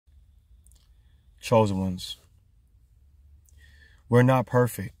chosen ones, we're not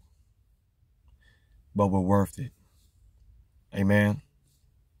perfect, but we're worth it. Amen.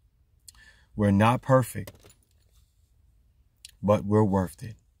 We're not perfect, but we're worth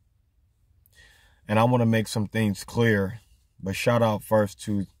it. And I want to make some things clear, but shout out first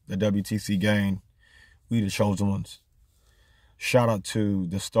to the W.T.C Gang. We the chosen ones. Shout out to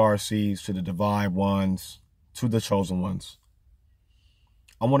the star seeds, to the divine ones, to the chosen ones.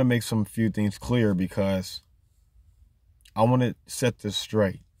 I want to make some few things clear because I want to set this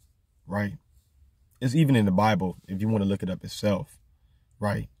straight, right? It's even in the Bible, if you want to look it up itself,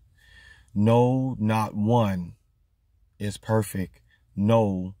 right? No, not one is perfect.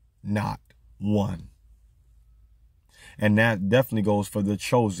 No, not one. And that definitely goes for the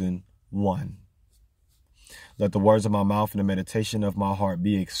chosen one. Let the words of my mouth and the meditation of my heart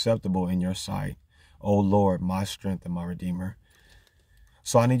be acceptable in your sight, O Lord, my strength and my redeemer.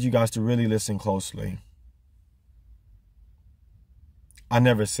 So I need you guys to really listen closely. I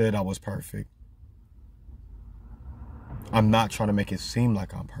never said I was perfect. I'm not trying to make it seem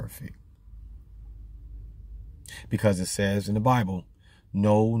like I'm perfect. Because it says in the Bible,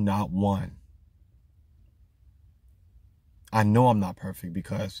 no, not one. I know I'm not perfect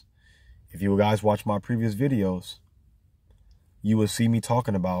because if you guys watch my previous videos, you will see me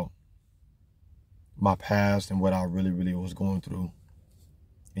talking about my past and what I really was going through.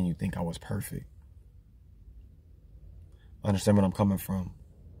 And you think I was perfect. Understand where I'm coming from?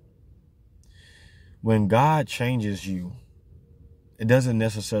 When God changes you, it doesn't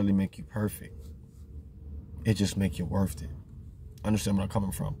necessarily make you perfect. It just makes you worth it. Understand where I'm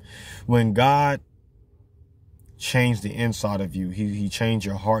coming from? When God changed the inside of you, he changed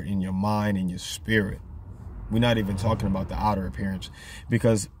your heart and your mind and your spirit. We're not even talking about the outer appearance,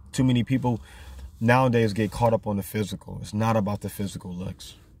 because too many people nowadays get caught up on the physical. It's not about the physical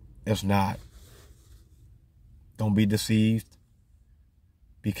looks. It's not. Don't be deceived.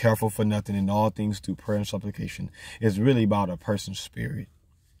 Be careful for nothing, in all things through prayer and supplication. It's really about a person's spirit,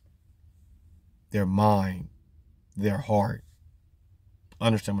 their mind, their heart.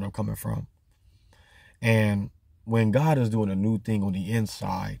 Understand where I'm coming from? And when God is doing a new thing on the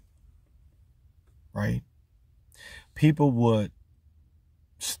inside, right, people would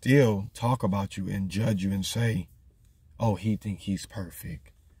still talk about you and judge you and say, oh, he thinks he's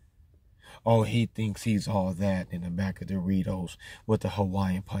perfect. Oh, he thinks he's all that in the back of the Doritos with the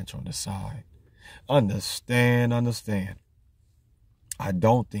Hawaiian punch on the side. Understand. I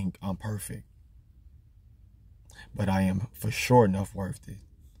don't think I'm perfect, but I am for sure enough worth it.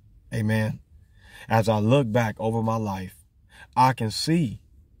 Amen. As I look back over my life, I can see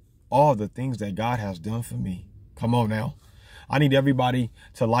all the things that God has done for me. Come on now. I need everybody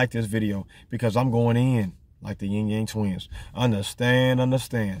to like this video because I'm going in like the Yin Yang twins. Understand.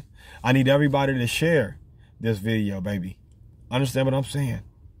 I need everybody to share this video, baby. Understand what I'm saying?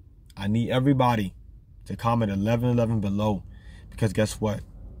 I need everybody to comment 1111 below, because guess what?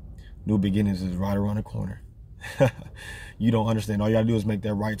 New beginnings is right around the corner. You don't understand. All you gotta do is make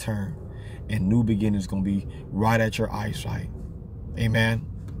that right turn, and new beginnings gonna be right at your eyesight. Amen.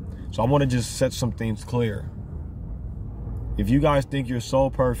 So I want to just set some things clear. If you guys think you're so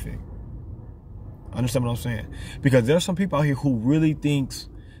perfect, understand what I'm saying? Because there's some people out here who really thinks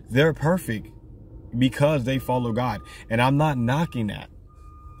they're perfect because they follow God. And I'm not knocking that.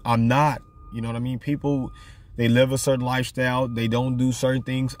 I'm not. You know what I mean? People, they live a certain lifestyle. They don't do certain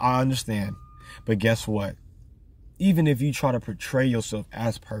things. I understand. But guess what? Even if you try to portray yourself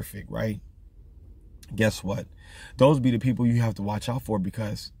as perfect, right? Guess what? Those be the people you have to watch out for,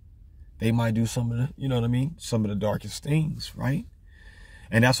 because they might do some of the, you know what I mean? Some of the darkest things, right?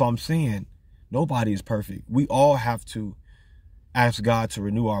 And that's what I'm saying. Nobody is perfect. We all have to ask God to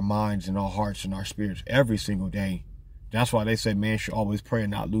renew our minds and our hearts and our spirits every single day. That's why they say man should always pray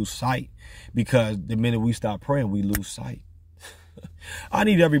and not lose sight, because the minute we stop praying, we lose sight. I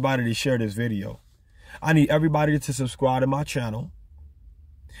need everybody to share this video. I need everybody to subscribe to my channel.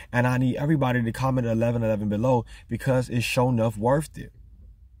 And I need everybody to comment 1111 below, because it's sure enough worth it.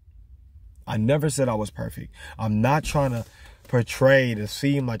 I never said I was perfect. I'm not trying to portray to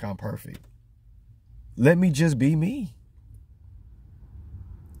seem like I'm perfect. Let me just be me.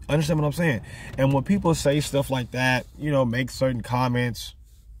 Understand what I'm saying? And when people say stuff like that, you know, make certain comments,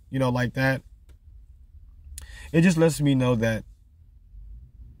 you know, like that, it just lets me know that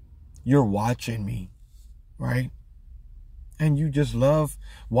you're watching me, right? And you just love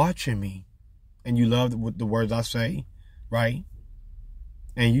watching me. And you love the words I say, right?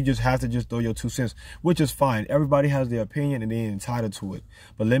 And you just have to just throw your 2 cents, which is fine. Everybody has their opinion and they're entitled to it.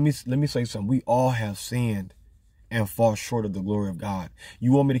 But let me say something. We all have sinned and fall short of the glory of God.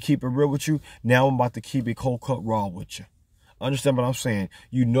 You want me to keep it real with you? Now I'm about to keep it cold cut raw with you. Understand what I'm saying?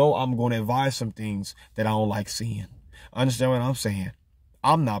 You know I'm going to advise some things that I don't like seeing. Understand what I'm saying?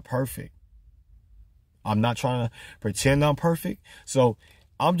 I'm not perfect. I'm not trying to pretend I'm perfect. So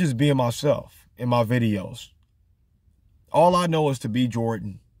I'm just being myself in my videos. All I know is to be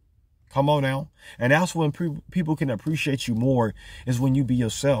Jordan. Come on now. And that's when people can appreciate you more, is when you be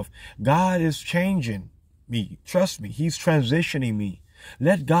yourself. God is changing me. Trust me. He's transitioning me.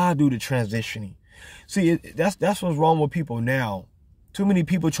 Let God do the transitioning. See, that's what's wrong with people now. Too many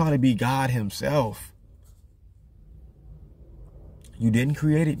people trying to be God himself. You didn't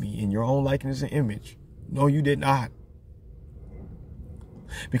create me in your own likeness and image. No, you did not.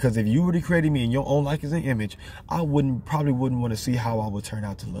 Because if you would have created me in your own likeness and image, I probably wouldn't want to see how I would turn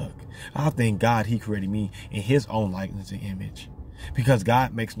out to look. I thank God he created me in his own likeness and image. Because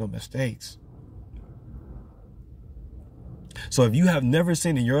God makes no mistakes. So if you have never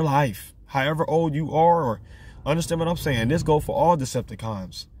sinned in your life, however old you are, or understand what I'm saying, this goes for all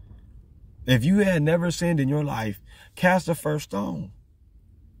Decepticons. If you had never sinned in your life, cast the first stone.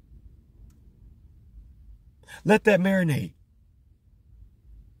 Let that marinate.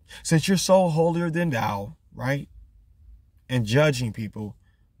 Since you're so holier than thou, right? And judging people,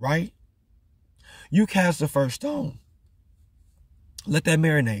 right? You cast the first stone. Let that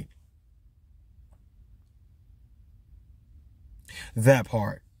marinate. That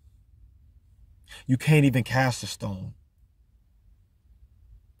part. You can't even cast a stone.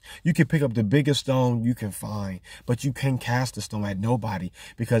 You can pick up the biggest stone you can find, but you can't cast a stone at nobody,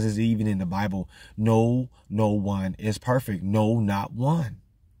 because it's even in the Bible. No one is perfect. No, not one.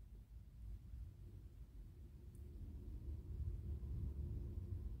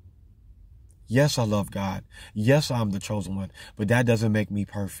 Yes, I love God. Yes, I'm the chosen one, but that doesn't make me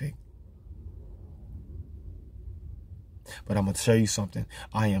perfect. But I'm going to tell you something.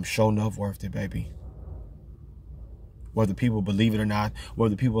 I am sure enough worth it, baby. Whether people believe it or not,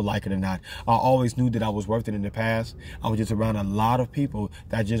 whether people like it or not. I always knew that I was worth it in the past. I was just around a lot of people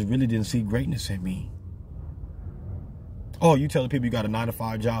that just really didn't see greatness in me. Oh, you telling people you got a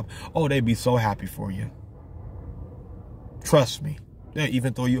 9-to-5 job? Oh, they'd be so happy for you. Trust me. They'll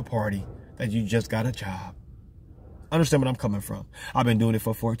even throw you a party that you just got a job. Understand what I'm coming from. I've been doing it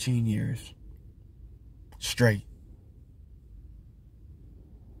for 14 years. Straight.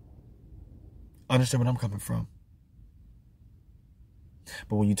 Understand what I'm coming from.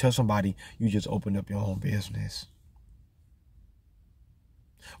 But when you tell somebody you just opened up your own business,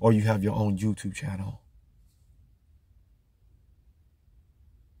 or you have your own YouTube channel,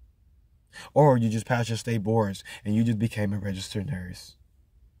 or you just passed your state boards and you just became a registered nurse,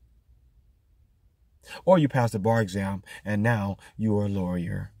 or you passed the bar exam and now you are a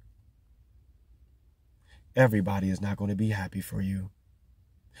lawyer, everybody is not going to be happy for you.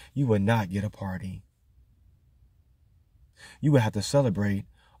 You will not get a party. You would have to celebrate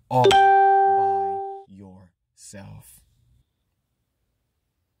all by yourself.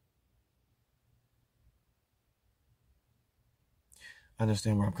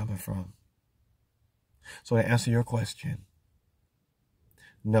 Understand where I'm coming from. So to answer your question,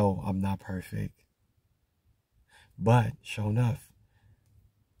 no, I'm not perfect. But sure enough,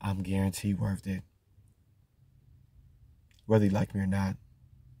 I'm guaranteed worth it. Whether you like me or not.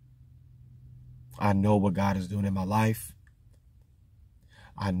 I know what God is doing in my life.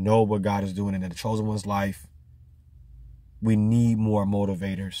 I know what God is doing in the chosen one's life. We need more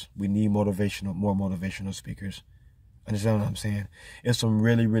motivators. We need more motivational speakers. Understand what I'm saying? It's some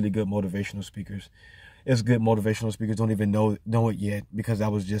really, really good motivational speakers. It's good motivational speakers don't even know it yet, because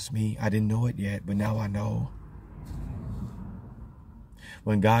that was just me. I didn't know it yet, but now I know.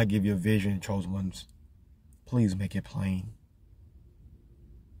 When God give you a vision, chosen ones, please make it plain.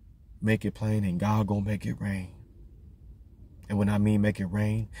 Make it plain, and God gonna make it rain. And when I mean make it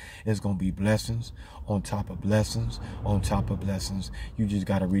rain, it's gonna be blessings on top of blessings on top of blessings. You just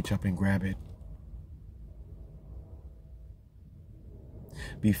gotta reach up and grab it.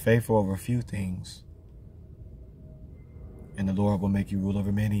 Be faithful over a few things, and the Lord will make you rule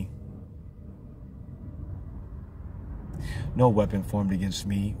over many. No weapon formed against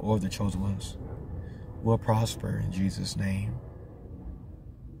me or the chosen ones will prosper in Jesus' name.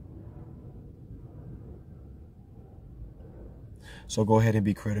 So go ahead and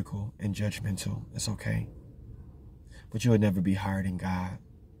be critical and judgmental. It's okay. But you would never be higher than God.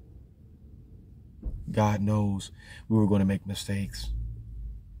 God knows we were going to make mistakes.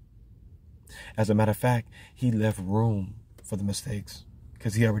 As a matter of fact, he left room for the mistakes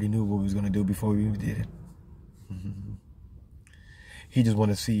because he already knew what we was going to do before we even did it. He just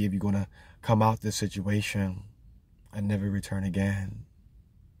want to see if you're going to come out this situation and never return again.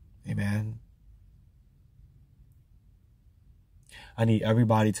 Amen. I need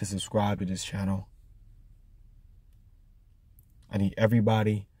everybody to subscribe to this channel. I need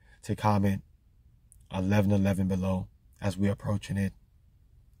everybody to comment 1111 below as we're approaching it.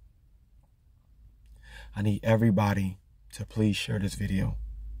 I need everybody to please share this video.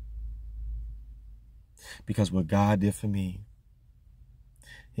 Because what God did for me,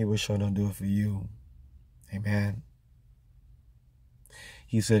 He will sure not do it for you. Amen.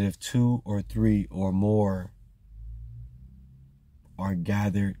 He said if 2 or 3 or more are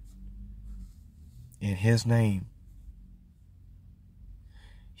gathered in His name,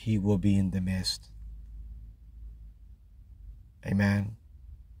 He will be in the midst. Amen.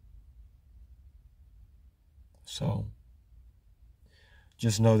 So,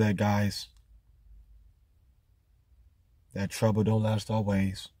 just know that, guys, that trouble don't last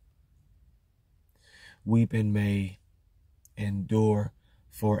always. Weeping may endure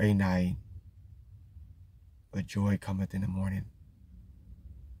for a night, but joy cometh in the morning.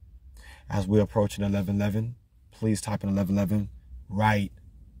 As we approach 11:11, please type in 11:11 right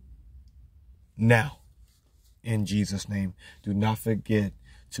now in Jesus' name. Do not forget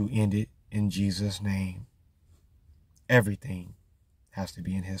to end it in Jesus' name. Everything has to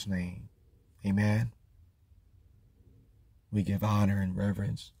be in His name. Amen. We give honor and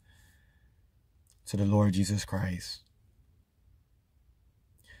reverence to the Lord Jesus Christ.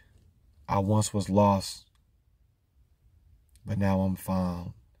 I once was lost, but now I'm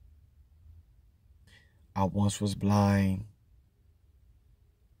found. I once was blind,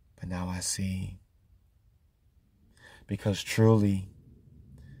 but now I see. Because truly,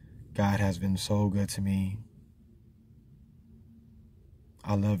 God has been so good to me.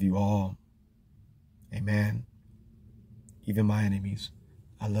 I love you all. Amen. Even my enemies,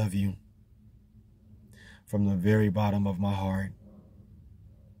 I love you. From the very bottom of my heart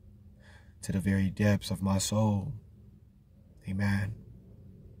to the very depths of my soul. Amen.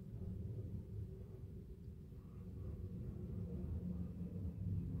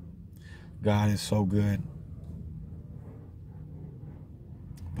 God is so good.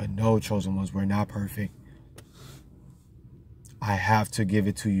 But no, chosen ones, we're not perfect. I have to give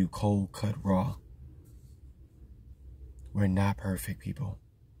it to you cold, cut, raw. We're not perfect, people.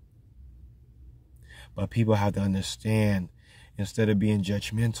 But people have to understand, instead of being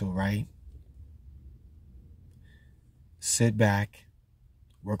judgmental, right? Sit back,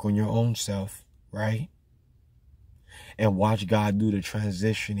 work on your own self, right? And watch God do the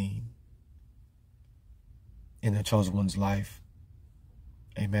transitioning in the chosen one's life.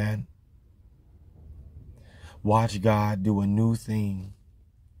 Amen. Watch God do a new thing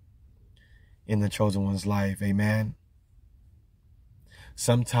in the chosen one's life. Amen.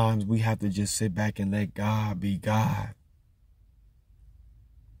 Sometimes we have to just sit back and let God be God.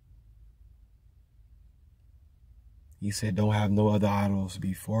 He said, don't have no other idols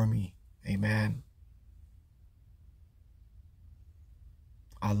before me. Amen.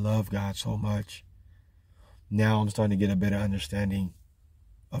 I love God so much. Now I'm starting to get a better understanding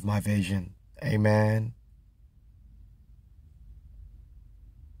of my vision. Amen.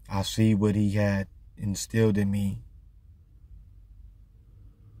 I see what He had instilled in me.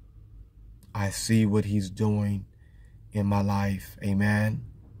 I see what He's doing in my life. Amen.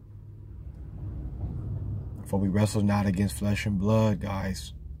 For we wrestle not against flesh and blood,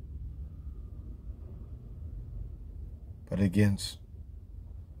 guys, but against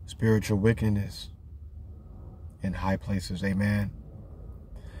spiritual wickedness in high places. Amen.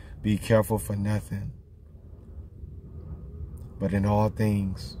 Be careful for nothing, but in all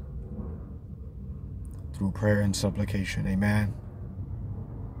things, through prayer and supplication. Amen.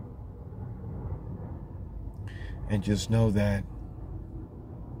 And just know that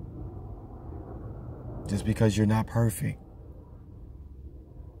just because you're not perfect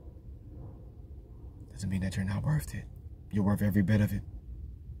doesn't mean that you're not worth it. You're worth every bit of it.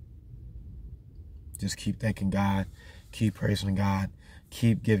 Just keep thanking God. Keep praising God.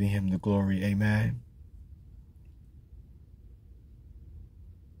 Keep giving Him the glory. Amen.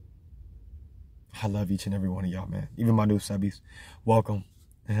 I love each and every one of y'all, man. Even my new subbies. Welcome.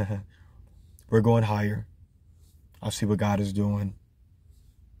 We're going higher. I see what God is doing.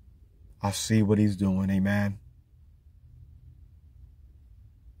 I see what He's doing. Amen.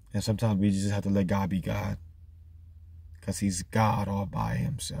 And sometimes we just have to let God be God. Because He's God all by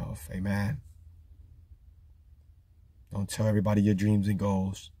Himself. Amen. Don't tell everybody your dreams and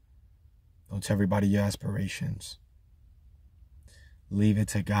goals. Don't tell everybody your aspirations. Leave it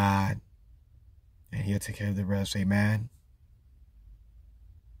to God. And He'll take care of the rest. Amen.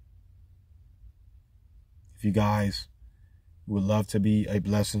 If you guys would love to be a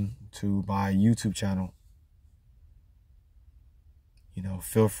blessing to my YouTube channel,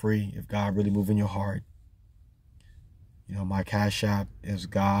 feel free. If God really move in your heart, my Cash App is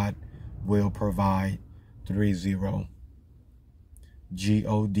God Will Provide 30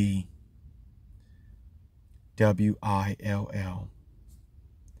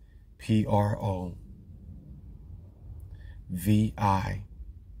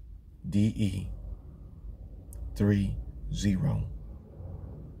 GODWILLPROVIDE 30.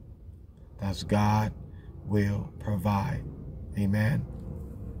 That's God Will Provide. Amen.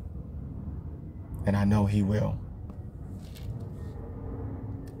 And I know He will.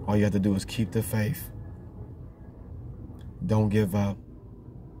 All you have to do is keep the faith. Don't give up.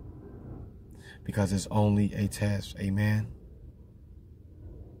 Because it's only a test. Amen.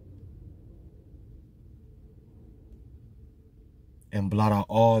 And blot out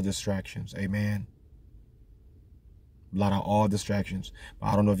all distractions. Amen. Blot out all distractions. But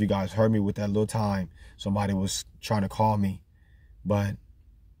I don't know if you guys heard me with that little time. Somebody was trying to call me. But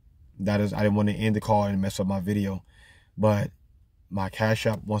I didn't want to end the call and mess up my video. But my Cash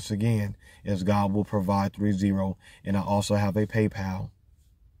App, once again, is God Will Provide 30. And I also have a PayPal.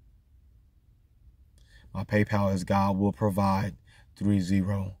 My PayPal is God Will Provide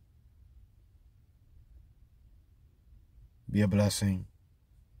 30. Be a blessing.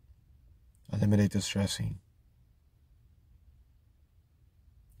 Eliminate the stressing.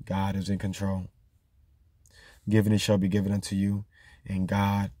 God is in control. Given it shall be given unto you, and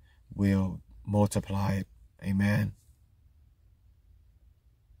God will multiply it. Amen.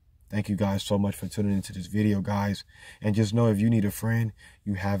 Thank you guys so much for tuning into this video, guys. And just know, if you need a friend,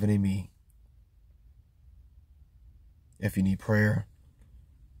 you have it in me. If you need prayer,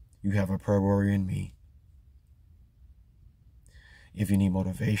 you have a prayer warrior in me. If you need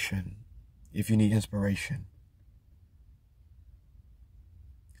motivation, if you need inspiration,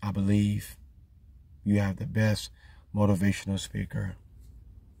 I believe you have the best motivational speaker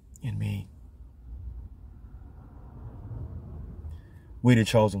in me. We the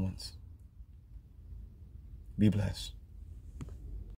chosen ones. Be blessed.